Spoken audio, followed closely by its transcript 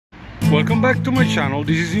Welcome back to my channel.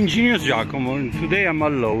 This is Ingenious Giacomo, and today I'm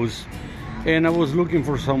at Lowe's and I was looking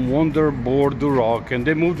for some Wonder Board Duroc, and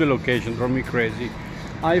they moved the location, drove me crazy.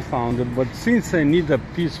 I found it, but since I need a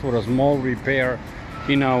piece for a small repair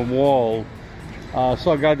in a wall,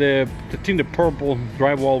 so I got the think the purple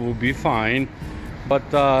drywall will be fine.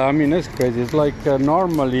 But I mean, that's crazy. It's like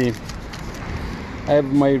normally I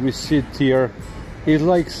have my receipt here. It's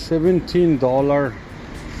like $17,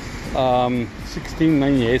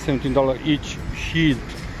 $16.98, $17 each sheet,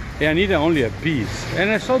 and I need only a piece. And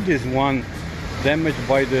I saw this one damaged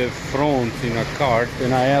by the front in a cart,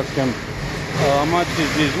 and I asked him how much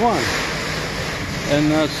is this one,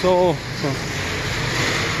 and so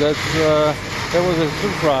that was a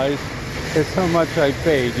surprise. That's how much I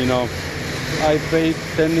paid. You know, I paid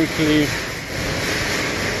technically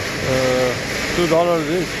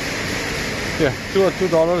 $2 each. Yeah,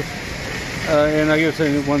 $2. And I give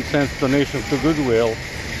a 1 cent donation to Goodwill.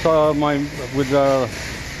 So with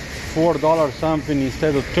 $4 something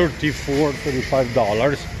instead of $34,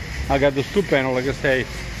 $35, I got those two panels. Like I say,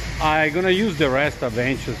 I'm gonna use the rest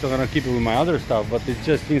eventually, so I'm gonna keep it with my other stuff. But it's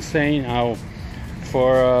just insane how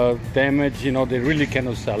for damage, you know, they really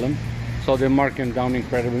cannot sell them, so they mark them down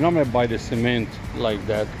incredibly. Normally I buy the cement like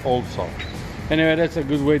that also. Anyway, that's a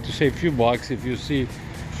good way to save a few bucks if you see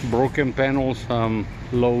broken panels.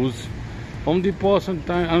 Lowe's, Home Depot,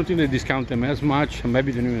 sometimes I don't think they discount them as much.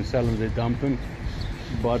 Maybe they don't even sell them, they dump them.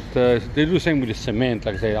 But they do the same with the cement.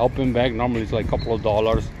 Like I say, open bag normally it's like a couple of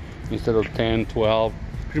dollars instead of 10, 12.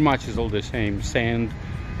 Pretty much it's all the same, sand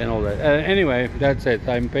and all that. Anyway, that's it.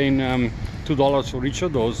 I'm paying $2 for each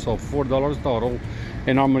of those, so $4 total,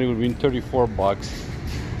 and normally it would be 34 bucks.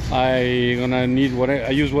 I gonna need I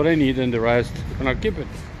use what I need, and the rest I'm gonna keep it,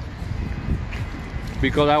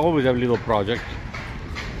 because I always have a little project.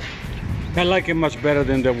 I like it much better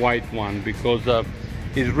than the white one, because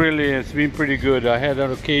it's been pretty good. I had an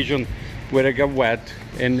occasion where I got wet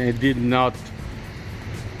and it did not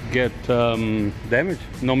get damaged,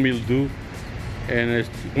 no mildew, and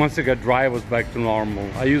once it got dry it was back to normal.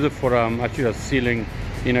 I use it for actually a ceiling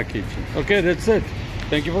in a kitchen. Okay, that's it.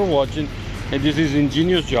 Thank you for watching, and this is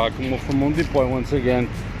Ingenious Giacomo from Home Depot. Once again,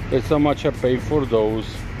 that's how much I paid for those,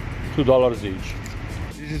 $2 each.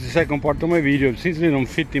 This is the second part of my video. Since they don't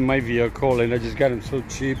fit in my vehicle and I just got them so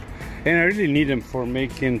cheap, and I really need them for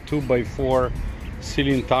making 2x4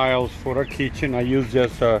 ceiling tiles for a kitchen, I use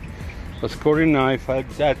just a scoring knife. I had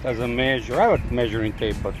that as a measure. I have a measuring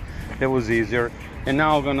tape, but that was easier. And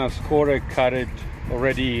now I'm gonna score it, cut it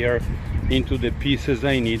already here into the pieces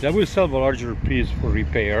I need. I will sell a larger piece for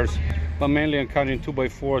repairs, but mainly I'm cutting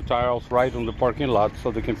 2x4 tiles right on the parking lot so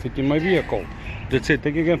they can fit in my vehicle. That's it.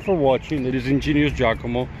 Thank you again for watching. It is Ingenious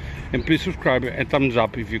Giacomo, and please subscribe and thumbs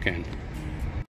up if you can.